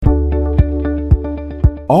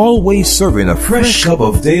always serving a fresh cup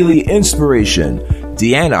of daily inspiration,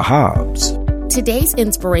 Deanna Hobbs. Today's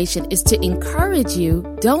inspiration is to encourage you,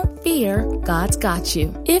 don't fear, God's got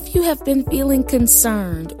you. If you have been feeling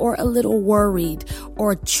concerned or a little worried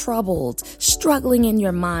or troubled, struggling in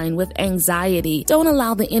your mind with anxiety, don't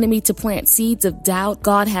allow the enemy to plant seeds of doubt.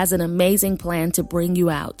 God has an amazing plan to bring you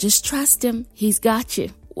out. Just trust him. He's got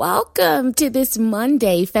you. Welcome to this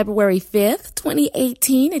Monday, February 5th,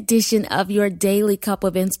 2018 edition of your Daily Cup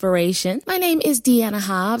of Inspiration. My name is Deanna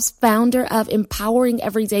Hobbs, founder of Empowering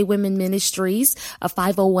Everyday Women Ministries, a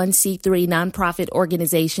 501c3 nonprofit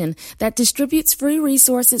organization that distributes free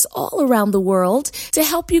resources all around the world to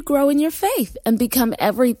help you grow in your faith and become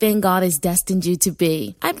everything God has destined you to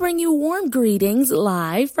be. I bring you warm greetings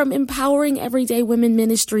live from Empowering Everyday Women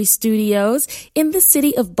Ministries studios in the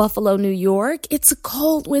city of Buffalo, New York. It's a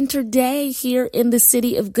cold winter day here in the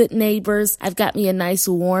city of good neighbors. I've got me a nice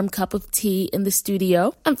warm cup of tea in the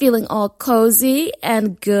studio. I'm feeling all cozy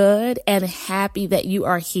and good and happy that you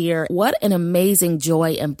are here. What an amazing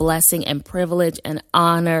joy and blessing and privilege and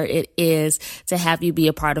honor it is to have you be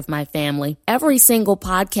a part of my family. Every single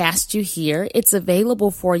podcast you hear, it's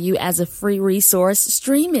available for you as a free resource.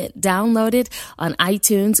 Stream it, download it on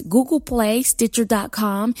iTunes, Google Play,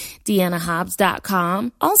 Stitcher.com,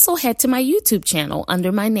 DeannaHobbs.com. Also head to my YouTube channel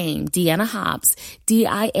under my name, Deanna Hobbs,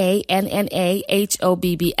 DiannaHobbs.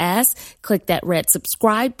 Click that red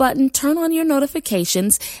subscribe button, turn on your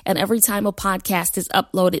notifications, and every time a podcast is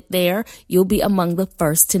uploaded there, you'll be among the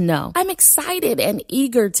first to know. I'm excited and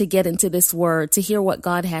eager to get into this word, to hear what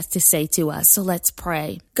God has to say to us. So let's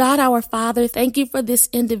pray. God, our Father, thank you for this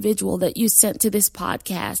individual that you sent to this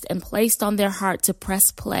podcast and placed on their heart to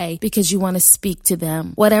press play because you want to speak to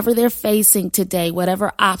them. Whatever they're facing today,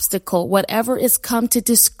 whatever obstacle, whatever is come to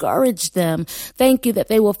discourage them, thank you that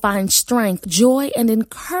they will find strength, joy, and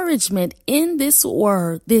encouragement in this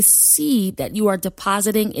word, this seed that you are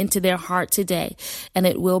depositing into their heart today, and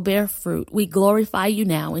it will bear fruit. We glorify you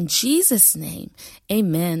now in Jesus' name.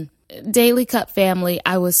 Amen. Daily Cup family,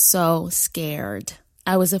 I was so scared.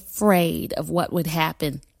 I was afraid of what would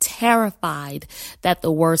happen, terrified that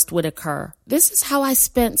the worst would occur. This is how I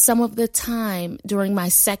spent some of the time during my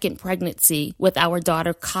second pregnancy with our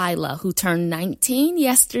daughter Kyla, who turned 19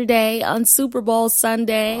 yesterday on Super Bowl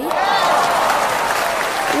Sunday.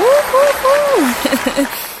 Woo-hoo-hoo.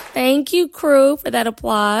 Thank you, crew, for that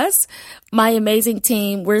applause. My amazing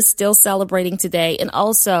team, we're still celebrating today. And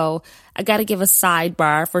also, I got to give a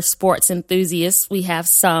sidebar for sports enthusiasts. We have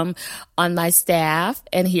some on my staff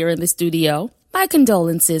and here in the studio. My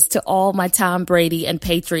condolences to all my Tom Brady and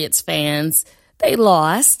Patriots fans. They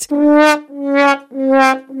lost.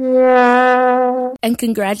 And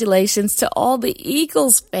congratulations to all the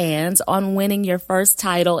Eagles fans on winning your first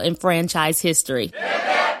title in franchise history.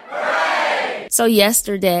 So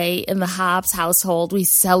yesterday in the Hobbs household, we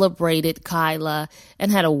celebrated Kyla and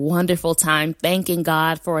had a wonderful time thanking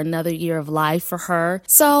God for another year of life for her.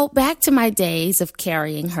 So back to my days of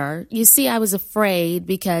carrying her. You see, I was afraid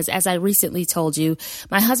because, as I recently told you,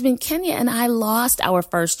 my husband Kenya and I lost our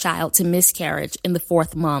first child to miscarriage in the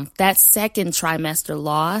 4th month. That second trimester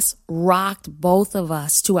loss rocked both of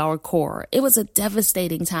us to our core. It was a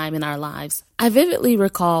devastating time in our lives. I vividly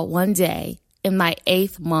recall one day, in my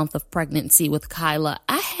 8th month of pregnancy with Kyla,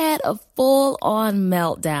 I had a full-on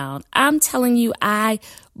meltdown. I'm telling you, I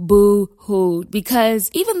boo-hooed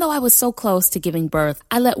because even though I was so close to giving birth,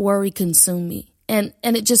 I let worry consume me. And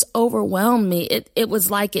it just overwhelmed me. It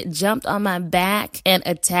was like it jumped on my back and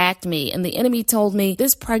attacked me. And the enemy told me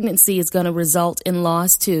this pregnancy is going to result in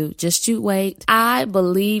loss too. Just you wait. I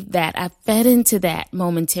believed that. I fed into that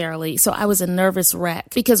momentarily. So I was a nervous wreck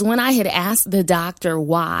because when I had asked the doctor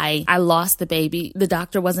why I lost the baby, the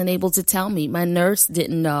doctor wasn't able to tell me. My nurse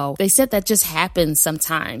didn't know. They said that just happens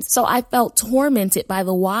sometimes. So I felt tormented by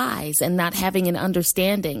the whys and not having an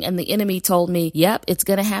understanding. And the enemy told me, yep, it's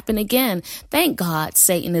going to happen again. Thank God,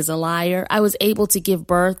 Satan is a liar. I was able to give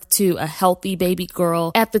birth to a healthy baby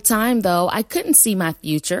girl. At the time, though, I couldn't see my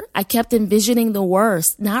future. I kept envisioning the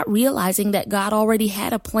worst, not realizing that God already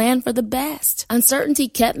had a plan for the best. Uncertainty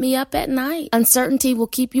kept me up at night. Uncertainty will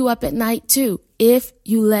keep you up at night, too, if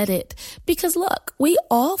you let it. Because look, we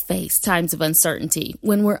all face times of uncertainty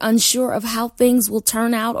when we're unsure of how things will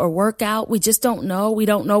turn out or work out. We just don't know. We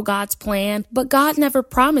don't know God's plan. But God never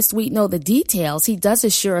promised we'd know the details. He does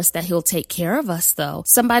assure us that he'll take care of us, though.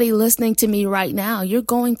 Somebody listening to me right now, you're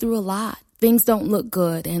going through a lot. things don't look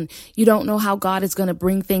good and you don't know how God is going to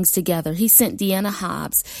bring things together, He sent Deanna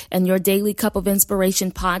Hobbs and your Daily Cup of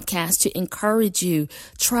Inspiration podcast to encourage you.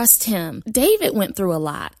 Trust Him. David went through a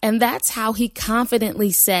lot, and that's how he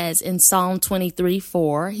confidently says in Psalm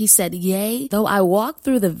 23:4, he said, "Yea, though I walk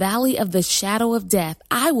through the valley of the shadow of death,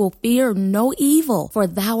 I will fear no evil, for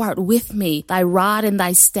thou art with me. Thy rod and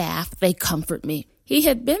thy staff, they comfort me." He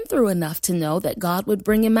had been through enough to know that God would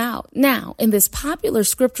bring him out. Now, in this popular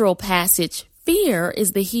scriptural passage, fear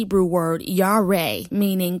is the Hebrew word yareh,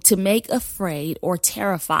 meaning to make afraid or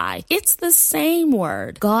terrify. It's the same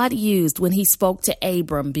word God used when He spoke to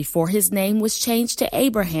Abram before his name was changed to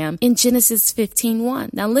Abraham in Genesis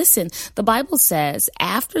 15:1. Now listen, the Bible says,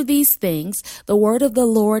 "After these things, the word of the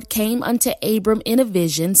Lord came unto Abram in a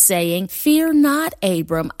vision, saying, Fear not,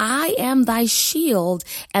 Abram, I am thy shield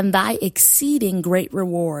and thy exceeding great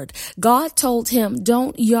reward." God told him,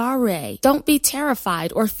 don't yareh, don't be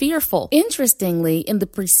terrified or fearful. Interestingly, in the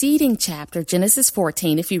preceding chapter, Genesis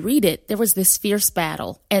 14, if you read it, there was this fierce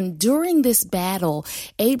battle. And during this battle,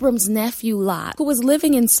 Abram's nephew Lot, who was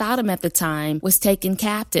living in Sodom at the time, was taken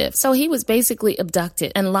captive. So he was basically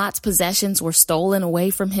abducted, and Lot's possessions were stolen away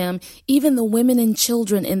from him. Even the women and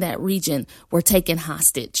children in that region were taken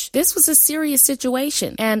hostage. This was a serious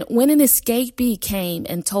situation. And when an escapee came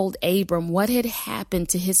and told Abram what had happened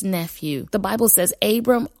to his nephew, the Bible says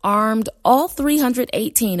Abram armed all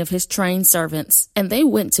 318 of his trained servants, and they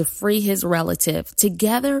went to free his relative.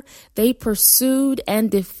 Together, they pursued and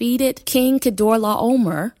defeated King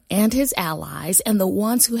Kedorlaomer and his allies and the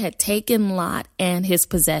ones who had taken Lot and his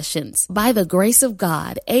possessions. By the grace of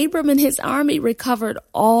God, Abram and his army recovered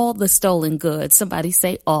all the stolen goods, somebody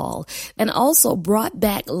say all, and also brought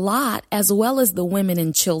back Lot as well as the women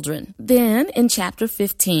and children. Then in chapter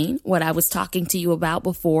 15, what I was talking to you about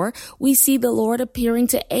before, we see the Lord appearing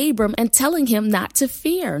to Abram and telling him not to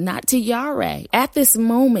fear, not to yareh. At this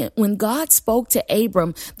moment, when God spoke to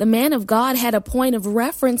Abram, the man of God had a point of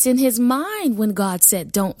reference in his mind when God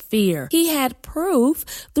said, don't fear. He had proof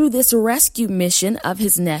through this rescue mission of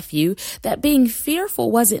his nephew that being fearful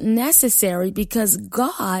wasn't necessary because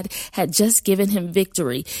God had just given him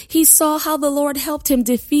victory. He saw how the Lord helped him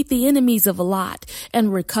defeat the enemies of Lot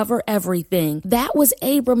and recover everything. That was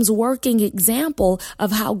Abram's working example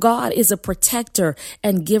of how God is a protector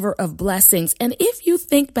and giver of blessings. And if you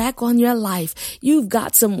think back on your life, you've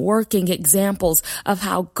got some working examples of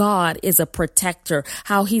how God is a protector,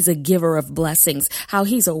 how He's a giver of blessings, how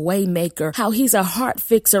He's a way maker, how He's a heart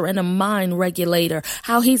fixer and a mind regulator,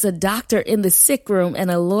 how He's a doctor in the sick room and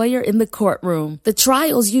a lawyer in the courtroom. The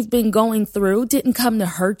trials you've been going through didn't come to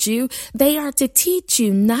hurt you. They are to teach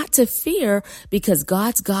you not to fear because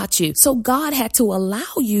God's got you. So God had to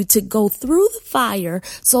allow you to go through the fire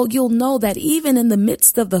so you'll know that even in the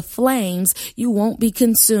midst of the flames, you won't be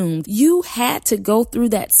consumed. You had to go through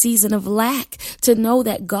that season of lack to know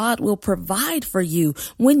that God will provide for you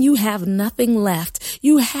when you have nothing left.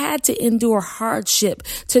 You had to endure hardship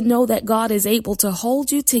to know that God is able to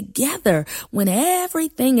hold you together when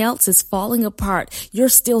everything else is falling apart. You're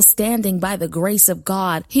still standing by the grace of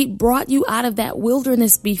God. He brought you out of that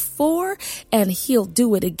wilderness before, and He'll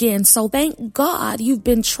do it again. So thank God you've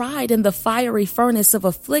been tried in the fiery furnace of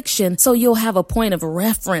affliction so you'll have a point of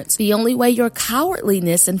reference. The only way your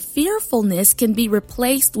cowardliness and fearfulness can be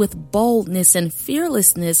replaced with boldness and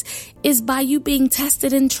fearlessness is by you being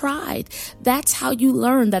tested and tried. That's how you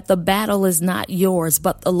learn that the battle is not yours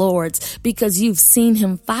but the Lord's, because you've seen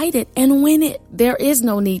Him fight it and win it. There is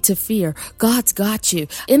no need to fear. God's got you.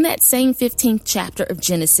 In that same 15th chapter of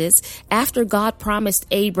Genesis, after God promised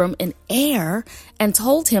Abram an heir and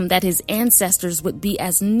told him that his ancestors would be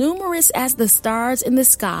as numerous as the stars in the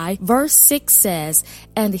sky, verse 6 says,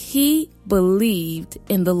 "And he believed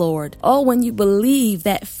in the Lord." Oh, when you believe,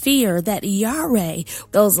 that fear, that yareh,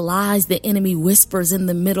 those lies the enemy whispers in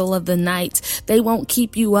the middle of the night, they won't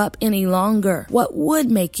keep you up any longer. What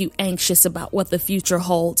would make you anxious about what the future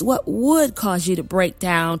holds? What would cause you to break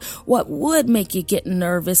down? What would make you get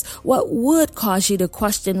nervous? What would cause you to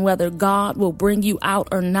question whether God will bring you out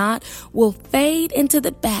or not will fade into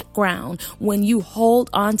the background when you hold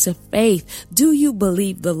on to faith. Do you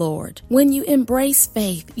believe the Lord? When you embrace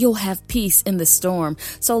faith, you'll have peace in the storm.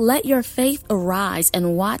 So let your faith arise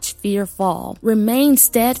and watch fear fall. Remain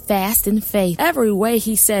steadfast in faith. Every way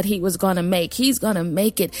He said He was going to make, He's going to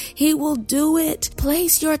make it. He will do it.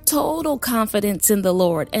 Place your total confidence in the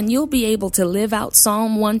Lord, and you'll be able to live out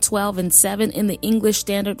Psalm 112:7 in the English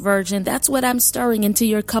Standard Version. That's what I'm stirring into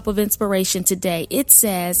your cup of inspiration today. It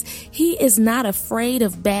says, He is not afraid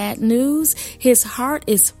of bad news. His heart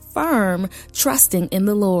is firm, trusting in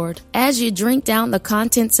the Lord. As you drink down the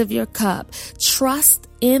contents of your cup, trust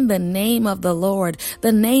in the name of the Lord.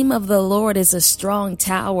 The name of the Lord is a strong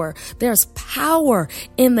tower. There's power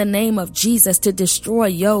in the name of Jesus to destroy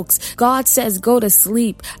yokes. God says, go to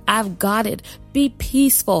sleep. I've got it. Be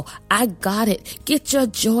peaceful. I got it. Get your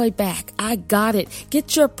joy back. I got it.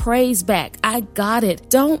 Get your praise back. I got it.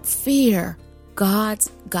 Don't fear. God's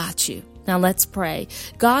got you. Now let's pray.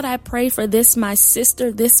 God, I pray for this, my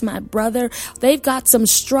sister, this, my brother. They've got some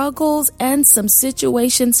struggles and some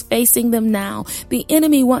situations facing them now. The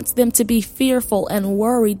enemy wants them to be fearful and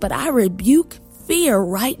worried, but I rebuke fear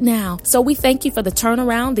right now. So we thank you for the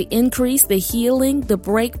turnaround, the increase, the healing, the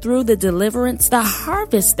breakthrough, the deliverance, the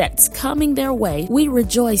harvest that's coming their way. We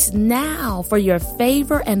rejoice now for your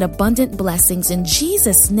favor and abundant blessings. In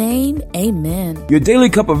Jesus' name, amen. Your Daily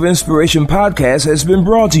Cup of Inspiration podcast has been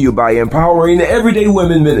brought to you by Empowering Everyday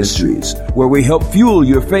Women Ministries, where we help fuel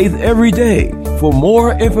your faith every day. For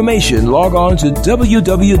more information, log on to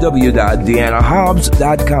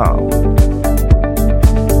www.deannahobbs.com.